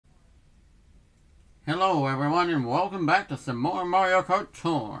Hello everyone and welcome back to some more Mario Kart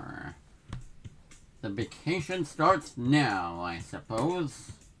Tour. The vacation starts now, I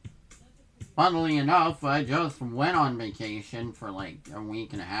suppose. Funnily enough, I just went on vacation for like a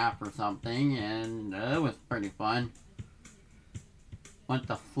week and a half or something, and it was pretty fun. Went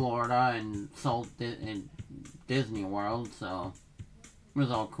to Florida and in Disney World, so it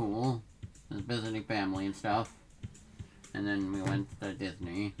was all cool. I was visiting family and stuff. And then we went to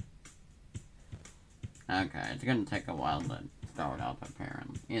Disney. Okay, it's gonna take a while to start up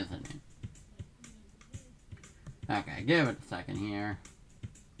apparently, isn't it? Okay, give it a second here.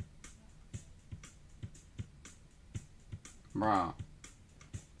 Bro.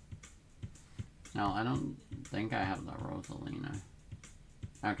 No, I don't think I have the Rosalina.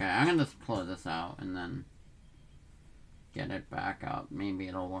 Okay, I'm gonna just close this out and then get it back up. Maybe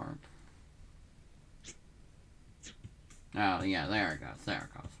it'll work. Oh, yeah, there it goes, there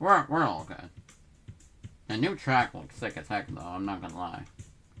it goes. We're all good. The new track looks sick as heck, though, I'm not gonna lie.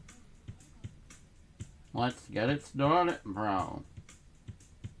 Let's get it started, bro.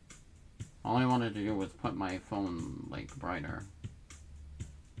 All I wanted to do was put my phone, like, brighter.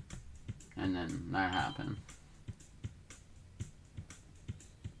 And then that happened.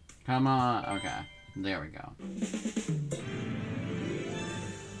 Come on, okay. There we go.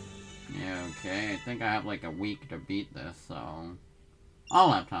 Yeah, okay, I think I have like a week to beat this, so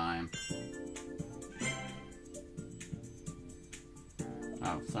I'll have time.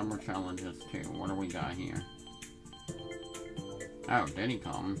 Oh, summer challenges too. What do we got here? Oh, did he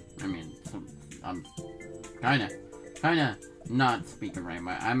come? I mean, I'm kinda not speaking right.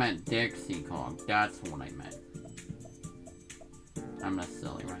 I meant Dixie Kong. That's what I meant. I'm just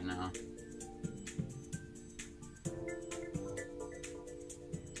silly right now.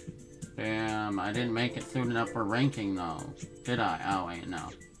 Damn, I didn't make it soon enough for ranking though. Did I? Oh wait, no.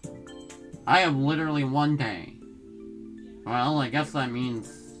 I have literally one day. Well, I guess that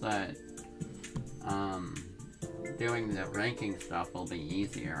means that, doing the ranking stuff will be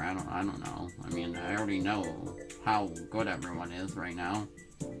easier. I don't know. I mean, I already know how good everyone is right now.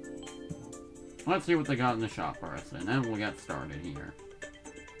 Let's see what they got in the shop first, and then we'll get started here.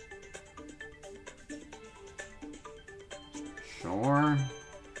 Sure.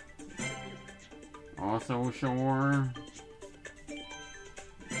 Also sure.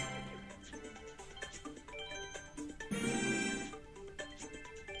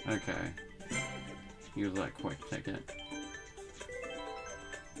 Okay. Use that quick ticket.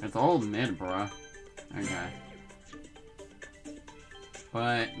 It's all mid, bruh. Okay.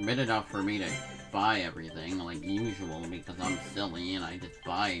 But mid enough for me to buy everything like usual because I'm silly and I just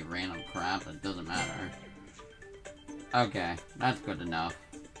buy random crap that doesn't matter. Okay, that's good enough.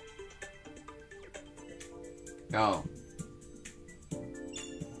 Go.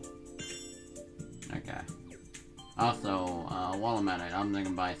 Okay. Also, while I'm at it, I'm gonna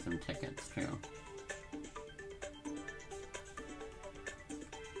buy some tickets, too.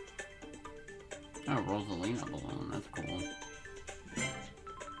 Oh, Rosalina balloon, that's cool.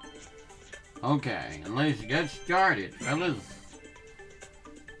 Okay, and let's get started, fellas.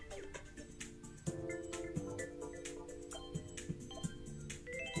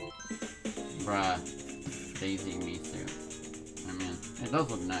 Bruh, Daisy me too. I mean, it does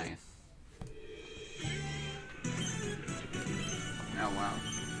look nice. Oh, wow.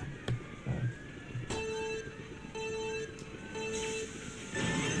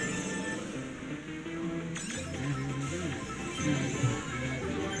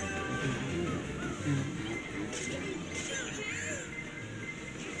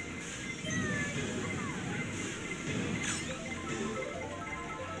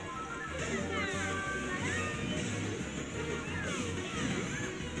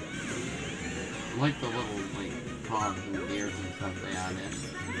 I like the little, like, cogs and gears and stuff they add in.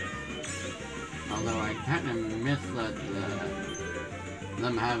 Although I kind of miss that,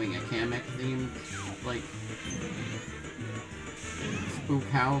 them having a Kamek themed, like, spook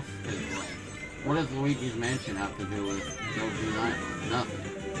house, cause, like, what does Luigi's Mansion have to do with Yoshi's Island? Nothing.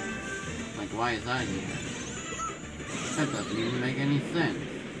 Like, why is that even? That doesn't even make any sense.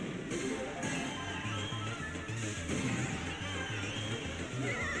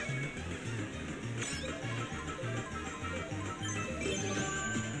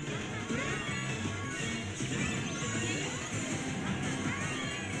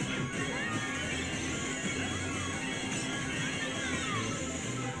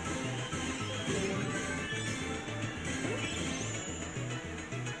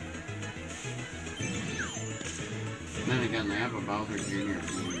 Then again, they have a Bowser Jr.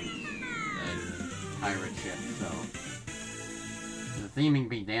 pirate ship, so the theming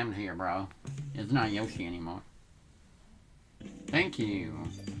be damned here, bro. It's not Yoshi anymore. Thank you.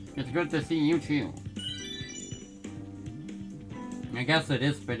 It's good to see you too. I guess it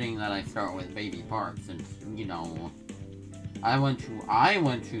is fitting that I start with Baby Park since, you know, I went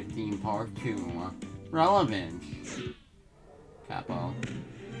to theme park to Relevant. Capo.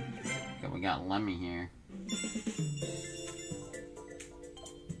 Okay, we got Lemmy here.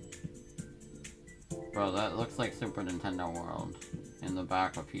 Bro, that looks like Super Nintendo World in the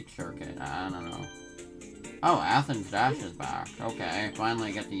back of Peach Circuit. I don't know. Oh, Athens Dash is back. Okay, finally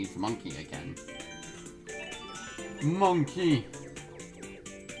I get to use Monkey again. Monkey!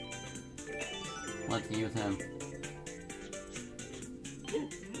 Let's use him.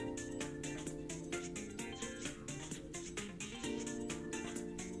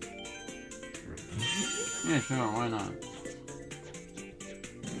 Yeah, sure, why not?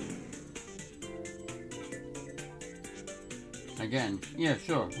 Again, yeah,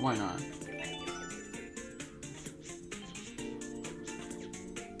 sure, why not?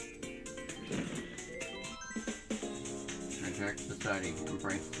 Reject society,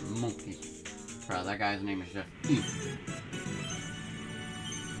 embrace monkey. Bro, that guy's name is just E.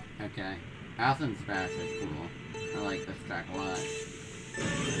 Okay, Athens Dash is cool. I like this track a lot.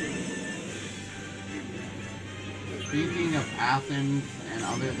 Speaking of Athens and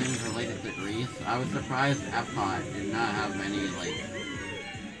other things related to Greece, I was surprised Epcot did not have any, like,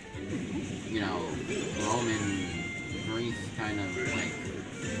 you know, Roman Greece kind of, like,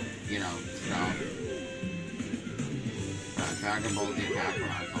 you know, stuff. Dragon Ball Z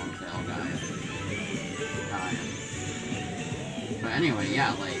Kakarot's on sale, guys. But anyway,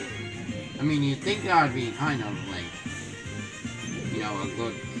 yeah, like, I mean, you'd think that would be kind of, like, you know, a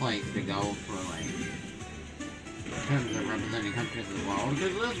good place to go for, like, in terms of representing countries as well,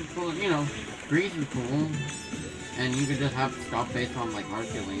 because this is cool, you know, Greece is cool, and you could just have stuff based on, like,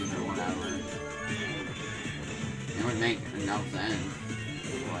 Hercules or whatever. It would make enough sense,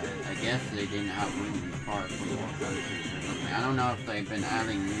 but I guess they didn't have room in the park for more countries or something. I don't know if they've been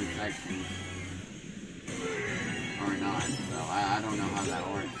adding new sections or not, so I don't know how that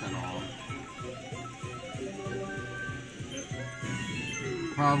works at all.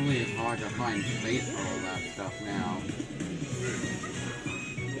 Probably it's hard to find space for all that stuff now.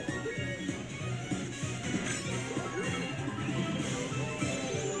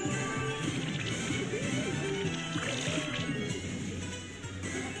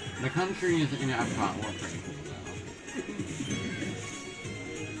 The countries in Epcot were pretty cool though.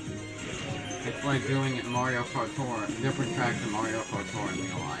 It's like doing it Mario Kart Tour, different tracks in Mario Kart Tour in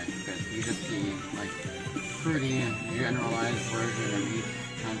real life, because you just see like pretty generalized version of each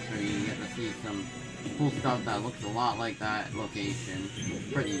country. You get to see some cool stuff that looks a lot like that location.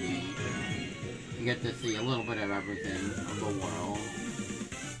 It's pretty neat. You get to see a little bit of everything of the world.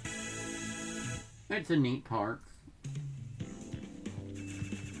 It's a neat park.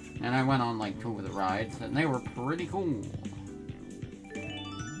 And I went on like 2 of the rides, and they were pretty cool.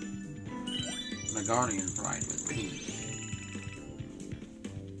 The Guardians ride was peach.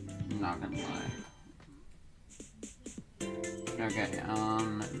 I'm not gonna lie. Okay,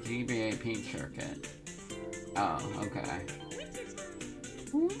 GBA Peach Circuit. Oh, okay.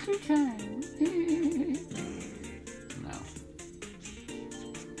 No.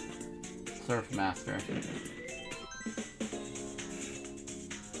 Surf Master.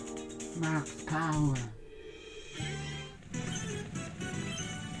 Max Power.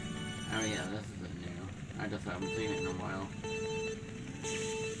 Oh yeah, this is a new. I just haven't seen it in a while.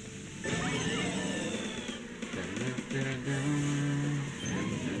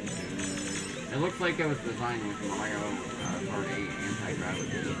 It looks like it was designed with Mario Kart 8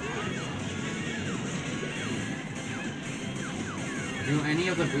 anti-gravity. Do any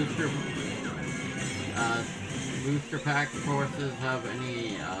of the booster pack courses have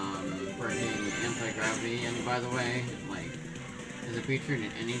any freaking anti-gravity? And by the way, like, is it featured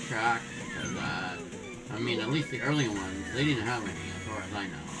in any track? Because I mean, at least the early ones, they didn't have any, as far as I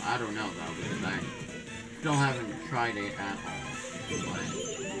know. I don't know though, because I still haven't tried it at all. But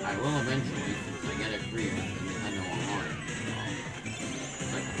I will eventually, since I get it free with the Nintendo Online. So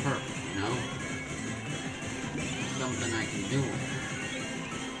it's like a perk, you know? It's something I can do with it.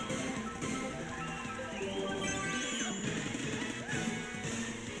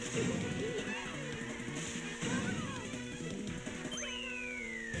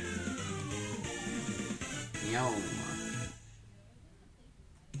 Yo.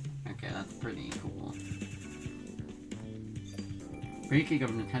 Okay, that's pretty cool. Speaking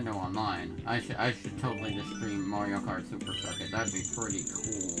of Nintendo Online, I should totally just stream Mario Kart Super Circuit. That'd be pretty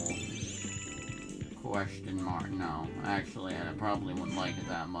cool. Question mark. No, actually, I probably wouldn't like it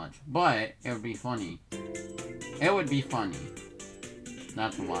that much. But, it would be funny. It would be funny.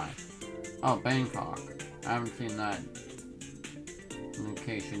 That's why. Oh, Bangkok. I haven't seen that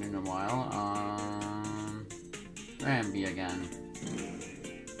location in a while. Ramby again.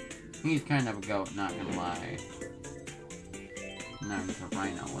 He's kind of a goat, not gonna lie. No, he's a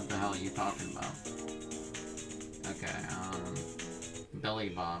rhino. What the hell are you talking about? Okay, Billy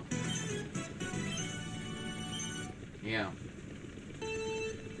Bob. Yeah.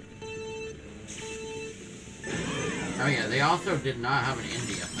 Oh yeah, they also did not have an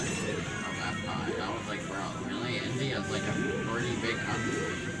India thing at that time. I was like, bro, really? India's like a pretty big country.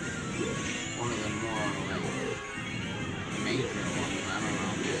 One of the more, like, major ones. I don't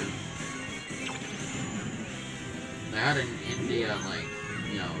know, man. They had an India, like,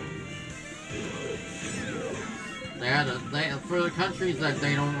 you know... for the countries that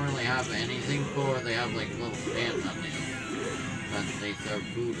they don't really have anything for, they have, like, little stands that they serve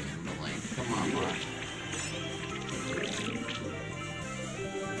food in. But, like, come on, bro.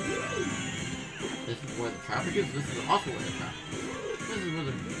 This is where the traffic is. This is also where the traffic is. This is where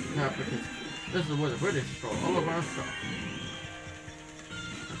the traffic is. This is where the British store all of our stuff.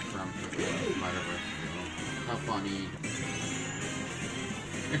 That's from Spider-Verse. It's a funny.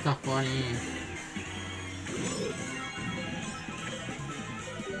 It's a funny.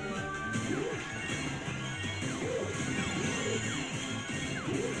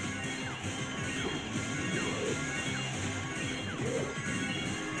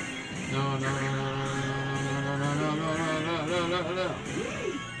 No.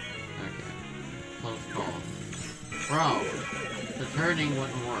 Okay. Close calls. Bro, the turning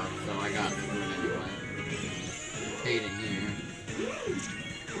wouldn't work, so I got screwed anyway. Hate it here.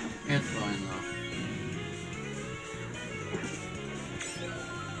 It's fine though.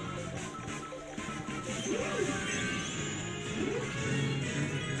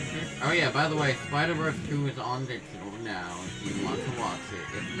 Oh yeah, by the way, Spider-Verse 2 is on digital now if you want to watch it.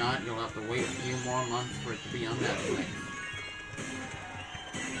 If not, you'll have to wait a few more months for it to be on Netflix.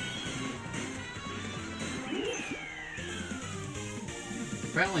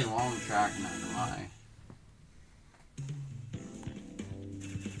 Fairly long track, not gonna lie.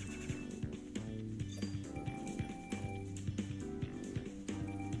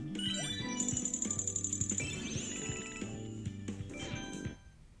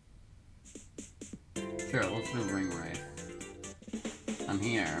 Sure, let's do ring race. I'm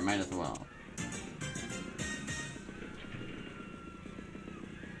here, I might as well.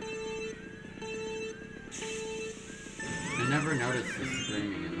 I never noticed the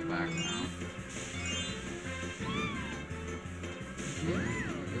screaming in the background.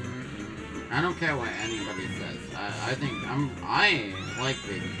 I don't care what anybody says. I think I like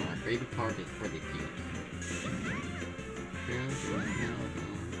Baby Kart. Baby Kart is pretty cute.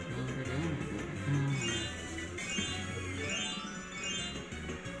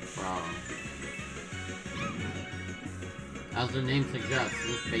 Wow. As the name suggests,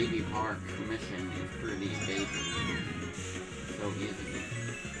 this baby park mission is pretty baby. So easy.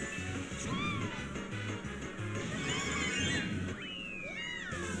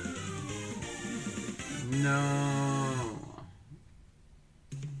 No.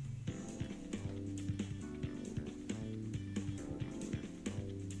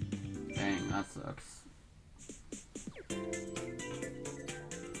 Dang, that sucks.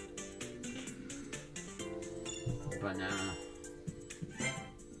 Banana.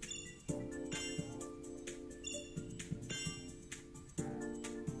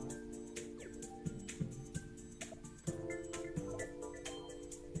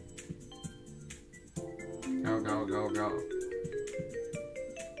 Go.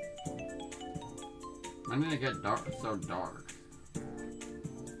 When did it get dark? So dark.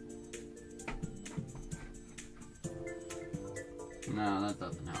 No, that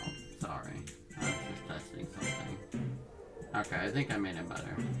doesn't help. Sorry. I was just testing something. Okay, I think I made it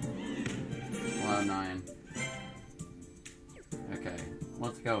better. Cloud 9. Okay,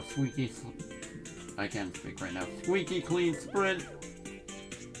 let's go. Squeaky. I can't speak right now. Squeaky clean sprint.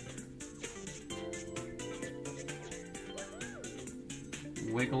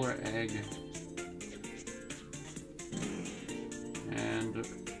 Wiggler egg. And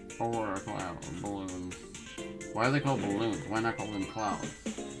Aurora cloud balloons. Why are they called balloons? Why not call them clouds?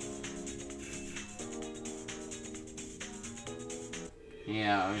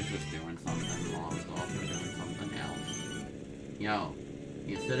 Yeah, I was just doing something while I was also doing something else. Yo,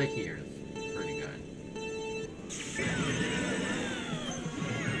 the acidic here is pretty good.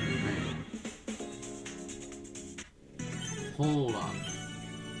 Right. Hold up.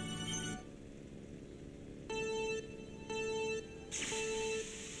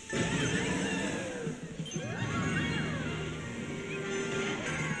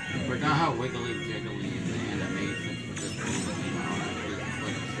 how wiggly jiggly the animations for this movie came out. Actually, it's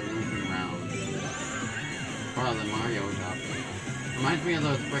like moving around. Wow, the Mario duck. Reminds me of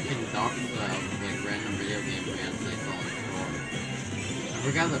those freaking ducks, like random video game brands they sell in the store. I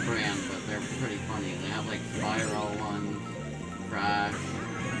forgot the brand, but they're pretty funny. They have like Spyro ones, Crash,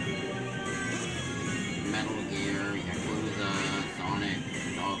 Metal Gear, Yakuza, Sonic,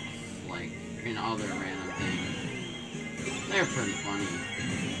 ducks, like, and other random things. They're pretty funny.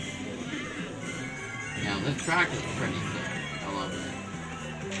 Yeah, this track is pretty sick. I love it.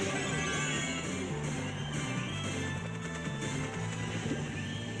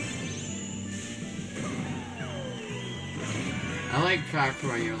 I like tracks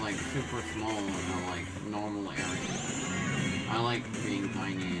where you're like super small in a like normal area. I like being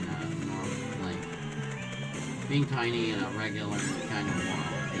tiny in a normal, like, being tiny in a regular kind of world.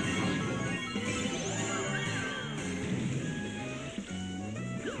 It's really cool.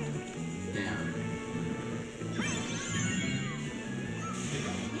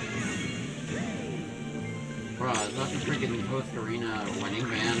 Bruh, is that the freaking Post Arena wedding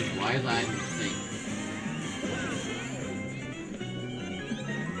band? Why is that in sync?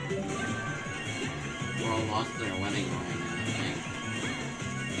 We're all lost their wedding ring, I think.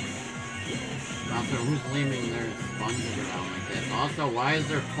 Also, who's leaving their sponges around like this? Also, why is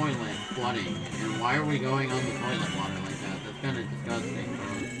their toilet flooding? And why are we going on the toilet water like that? That's kinda disgusting,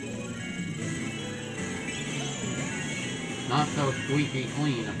 bro. Not so squeaky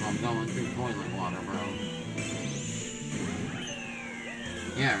clean if I'm going through toilet water, bro.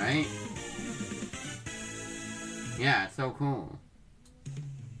 Yeah, right? Yeah, it's so cool.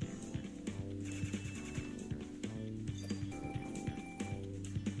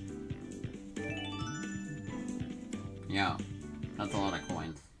 Yeah, that's a lot of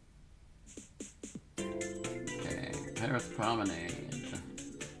coins. Okay, Paris Promenade.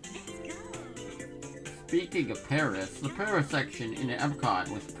 Speaking of Paris, the Paris section in Epcot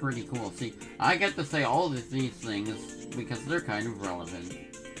was pretty cool. See, I get to say all of these things because they're kind of relevant.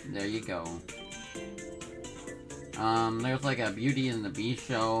 There you go. There's like a Beauty and the Beast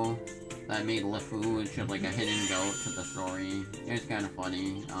show that made LeFou into like a hidden goat to the story. It was kind of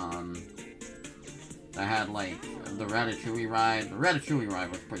funny. I had like the Ratatouille ride. The Ratatouille ride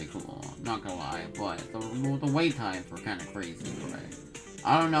was pretty cool, not gonna lie, but the wait times were kind of crazy, right?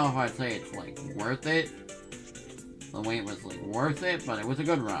 I don't know if I'd say it's like worth it. The wait was like worth it, but it was a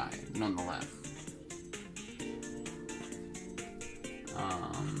good ride, nonetheless.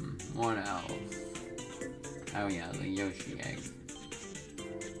 What else? Oh yeah, the Yoshi egg.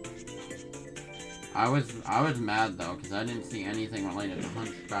 I was mad though, because I didn't see anything related to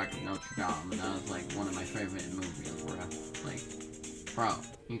Hunchback of Notre Dame, and that was like one of my favorite movies, bro. Like, bro,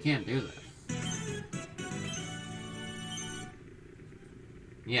 you can't do this.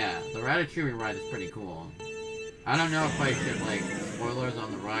 Yeah, the Ratatouille ride is pretty cool. I don't know if I should, like, spoilers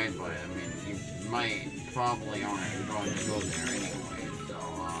on the ride, but, I mean, you probably aren't going to go there anyway, so,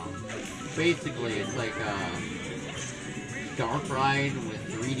 basically, it's like a dark ride with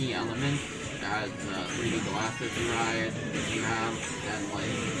 3D elements. It has 3D glasses you ride, that you have, and,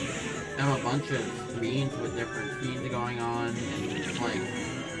 like, they have a bunch of screens with different scenes going on, and it's, like,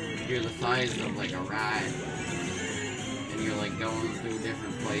 you're the size of, like, a rat. You're like going through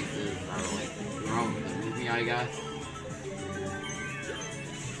different places, or like throughout the movie, I guess.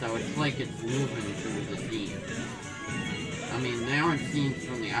 So it's like it's moving through the scenes. I mean, they aren't scenes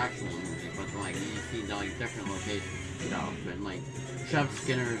from the actual movie, but like you see like different locations and stuff. And like Chef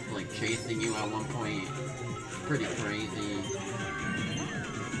Skinner's like chasing you at one point. Pretty crazy.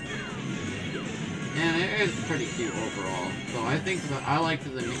 And it is pretty cute overall. So I think that I liked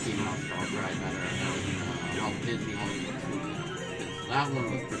the Mickey Mouse Dark ride better. That was Disney Hollywood. That one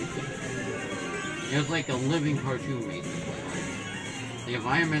was pretty good. It was like a living cartoon, basically. Like, the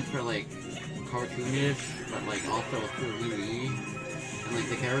environments were like cartoonish, but like also 3D. And like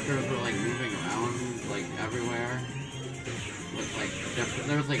the characters were like moving around like everywhere. With like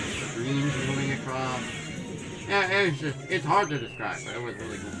there was like screens moving across. Yeah, it was just it's hard to describe, but it was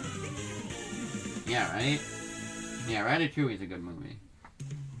really cool. Yeah, right? Yeah, Ratatouille is a good movie.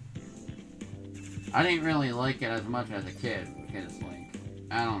 I didn't really like it as much as a kid, because, like,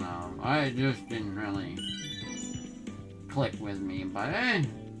 I don't know, I just didn't really click with me, but,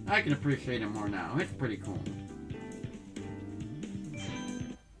 I can appreciate it more now. It's pretty cool.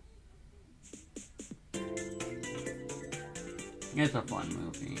 It's a fun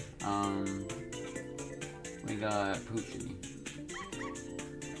movie. We got Poochie.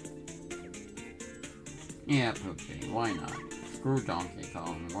 Yeah, Poochie, why not? Screw Donkey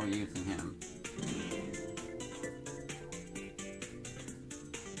Kong, we're using him.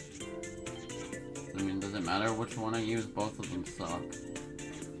 Does it matter which one I use? Both of them suck.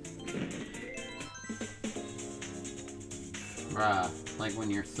 Bruh, like when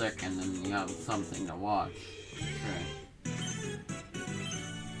you're sick and then you have something to watch. Okay.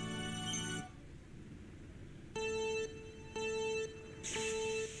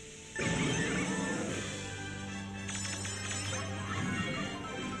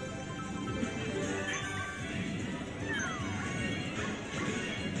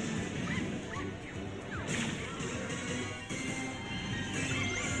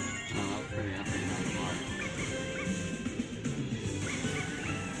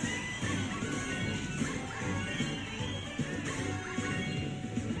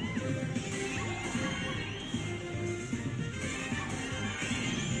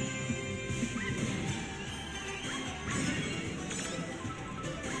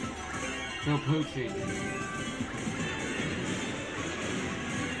 So poochy.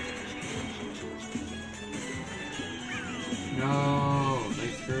 No, they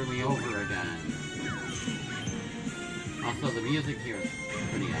screwed me over again. Also, the music here is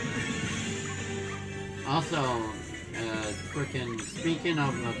pretty epic. Also, frickin' speaking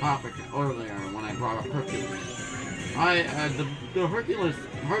of the topic earlier when I brought up Hercules, the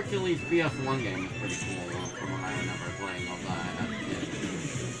Hercules PS1 game is pretty cool from what I remember playing all that as a kid.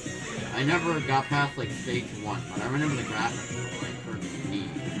 I never got past like stage 1, but I remember the graphics were like pretty neat.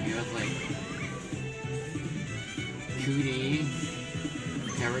 It was like 2D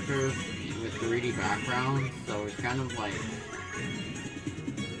characters with 3D backgrounds, so it's kind of like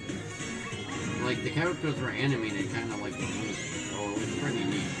the characters were animated kind of like the movie, so it was pretty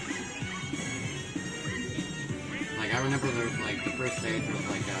neat. Like I remember there was like the first stage was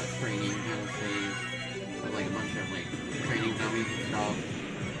like a training kind of stage with like a bunch of like training dummies and stuff.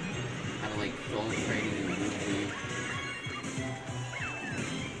 Kind of like soul training in the movie.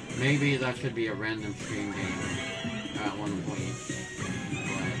 Maybe that should be a random stream game at one point,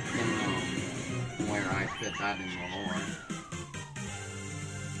 but I don't know where I fit that in the lore.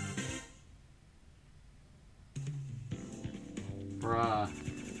 Bruh.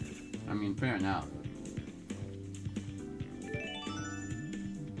 I mean, fair enough.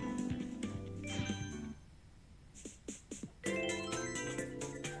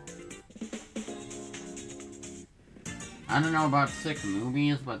 I don't know about sick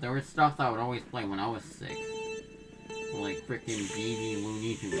movies, but there was stuff that I would always play when I was sick. Like frickin' Baby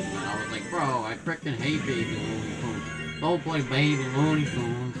Looney Tunes. And I was like, bro, I frickin' hate Baby Looney Tunes. Don't play Baby Looney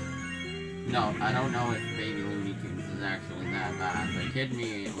Tunes. No, I don't know if Baby Looney Tunes is actually that bad, but Kid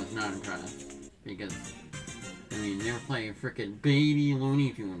Me was not impressed. Because, I mean, they were playing frickin' Baby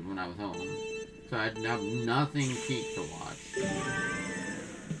Looney Tunes when I was home. So I'd have nothing cheap to watch.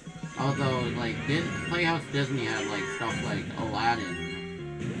 Although, like, Playhouse Disney had, like, stuff like Aladdin,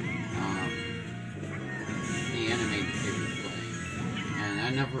 the animated series playing, and I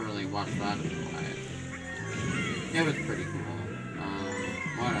never really watched that in live. It was pretty cool.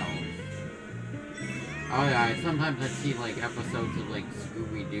 What else? Oh yeah, sometimes I'd see, like, episodes of, like,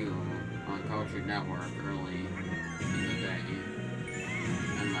 Scooby-Doo on Cartoon Network early in the day,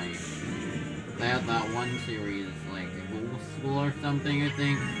 and, like, they had that one series, like, Ghoul School or something, I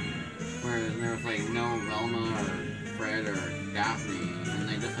think, where there was like no Velma or Fred or Daphne, and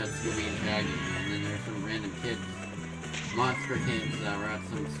they just had Scooby and Shaggy, and then there's some random kids, monster kids that were at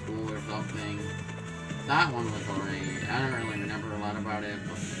some school or something. That one was alright. I don't really remember a lot about it,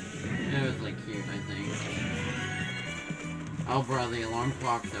 but it was like cute, I think. Oh bro, the alarm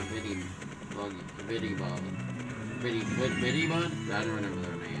clock's a Bitty Bud? I don't remember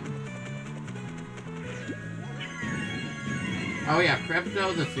their name. Oh yeah,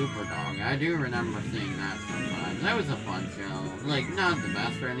 Crypto the Super Dog. I do remember seeing that sometimes. That was a fun show. Like, not the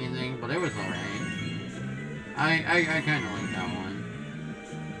best or anything, but it was alright. I kinda like that one.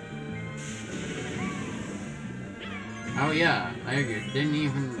 Oh yeah, I didn't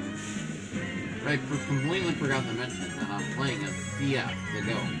even... I completely forgot to mention that I'm playing as CF the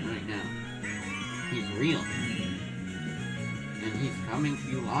Goat right now. He's real. And he's coming to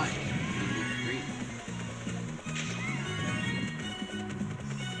you live in this stream.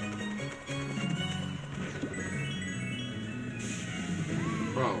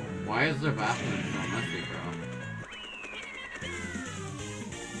 Bro, why is their bathroom so messy, bro?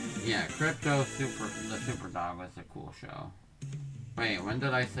 Yeah, Crypto the Super Dog was a cool show. Wait, when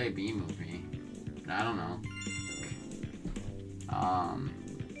did I say B-movie? I don't know.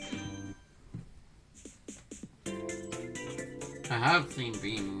 I have seen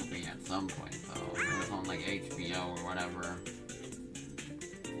B-movie at some point, though. It was on, like, HBO or whatever.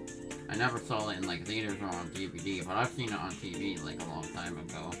 I never saw it in, like, theaters or on DVD, but I've seen it on TV, like, a long time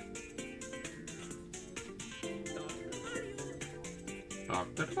ago. Talk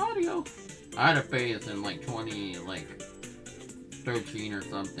audio. I had a phase in like 2013 or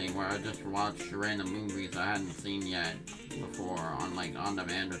something where I just watched random movies I hadn't seen yet before on like on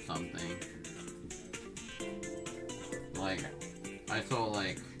demand or something. Like I saw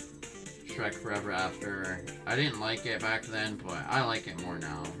like Shrek Forever After. I didn't like it back then, but I like it more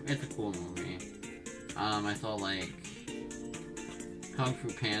now. It's a cool movie. I saw like Kung Fu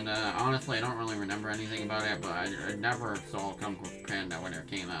Panda. Honestly, I don't really remember anything about it, but I never saw Kung Fu Panda when it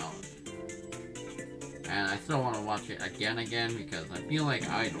came out. And I still want to watch it again because I feel like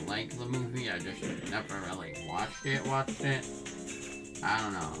I like the movie, I just never really watched it. I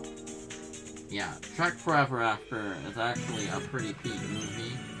don't know. Yeah, Shrek Forever After is actually a pretty peak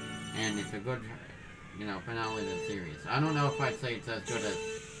movie, and it's a good, you know, finale to the series. I don't know if I'd say it's as good as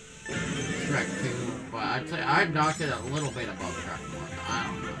Shrek 2, but I'd say I'd knock it a little bit above Shrek 1. I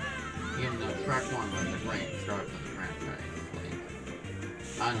don't know. Even though Shrek 1 was a great start to the franchise. Like,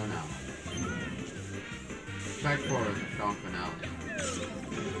 I don't know. Shrek 4 is a strong finale.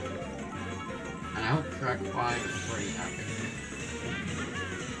 And I hope Shrek 5 is pretty epic.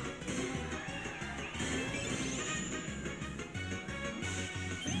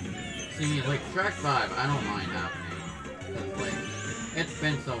 See, like, Shrek 5, I don't mind happening. Because, like, it's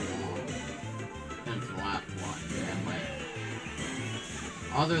been so long since the last one, and like,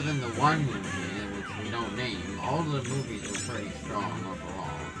 other than the one movie, which we don't name, all the movies were pretty strong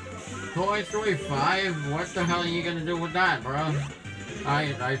overall. Toy Story 5, what the hell are you gonna do with that, bro?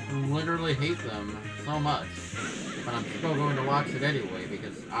 I literally hate them so much, but I'm still going to watch it anyway,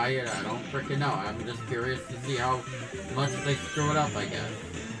 because I don't freaking know. I'm just curious to see how much they screw it up, I guess.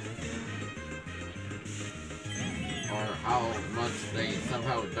 Or how much they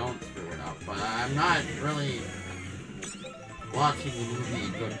somehow don't screw it up, but I'm not really watching the movie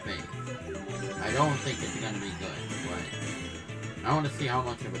in good faith. I don't think it's gonna be good, but I want to see how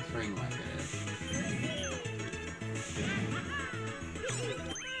much of a train wreck it is.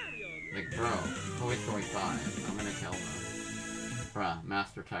 Like, bro, Toy Story 5, I'm gonna kill them. Bruh,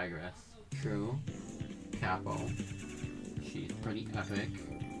 Master Tigress. True. Capo. She's pretty epic.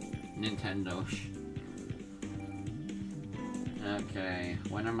 Nintendo. Okay,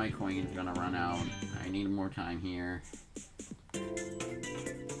 when are my coins gonna run out? I need more time here.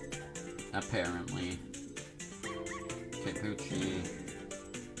 Apparently. Capucci.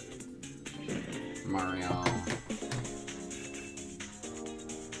 Mario.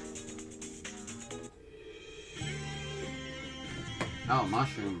 Oh,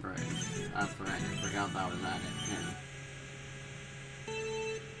 Mushroom Bridge. That's right, I forgot that was at it, yeah.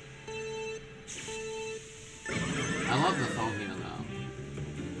 I love the song here though.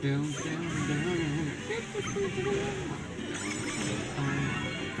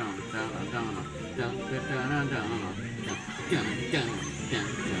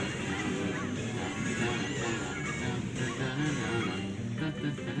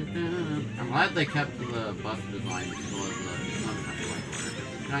 I'm glad they kept the bus design still as the sunshine like order.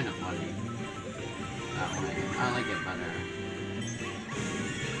 It's kind of funny that way. I like it better.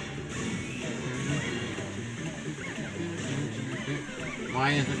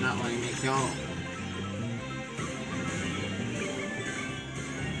 Why is it not letting me go?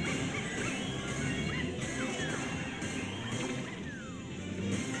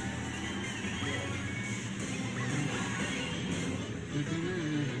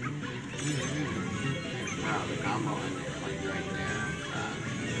 Wow, the combo ended like right there.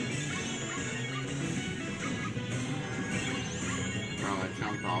 Bro, I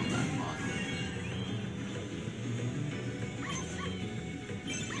jumped off that bus.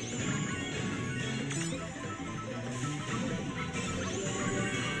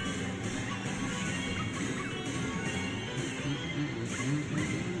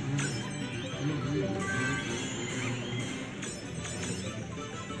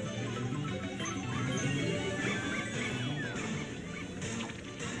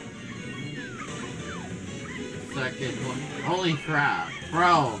 Holy crap.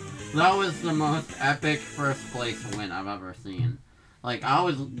 Bro, that was the most epic first place win I've ever seen. Like, I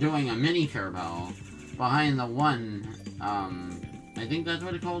was doing a mini turbo behind the one, I think that's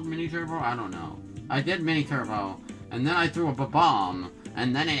what it's called, mini turbo? I don't know. I did mini turbo, and then I threw up a bomb,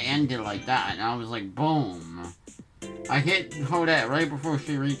 and then it ended like that, and I was like, boom. I hit Hodette right before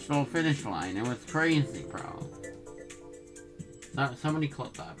she reached the finish line. It was crazy, bro. Somebody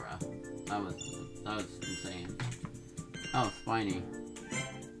clip that, bro. That was insane. Oh, Spiny.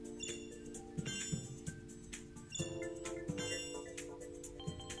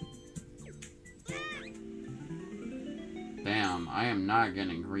 Damn, I am not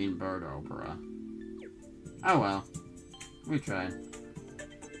getting Green Bird Opera. Oh well. We tried.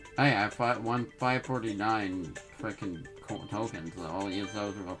 Oh yeah, I have 549 freaking tokens, so I'll use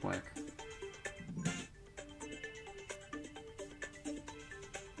those real quick.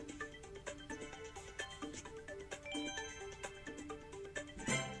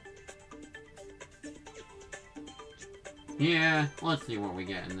 Yeah, let's see what we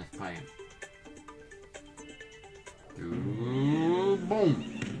get in this pipe. Ooh, boom!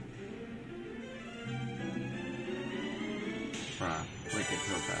 Bruh, click it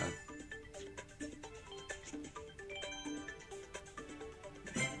so fast.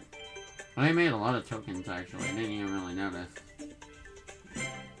 I made a lot of tokens actually, I didn't even really notice.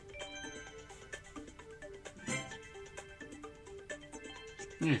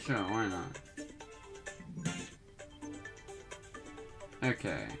 Yeah, sure, why not?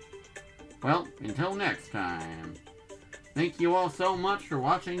 Okay. Well, until next time. Thank you all so much for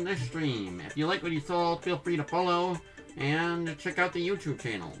watching this stream. If you like what you saw, feel free to follow and check out the YouTube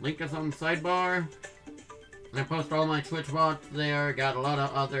channel. Link is on the sidebar. I post all my Twitch VODs there. Got a lot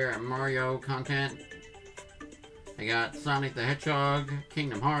of other Mario content. I got Sonic the Hedgehog,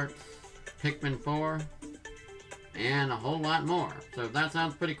 Kingdom Hearts, Pikmin 4, and a whole lot more. So if that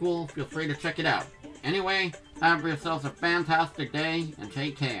sounds pretty cool, feel free to check it out. Anyway, have yourselves a fantastic day, and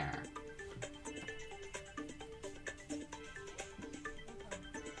take care.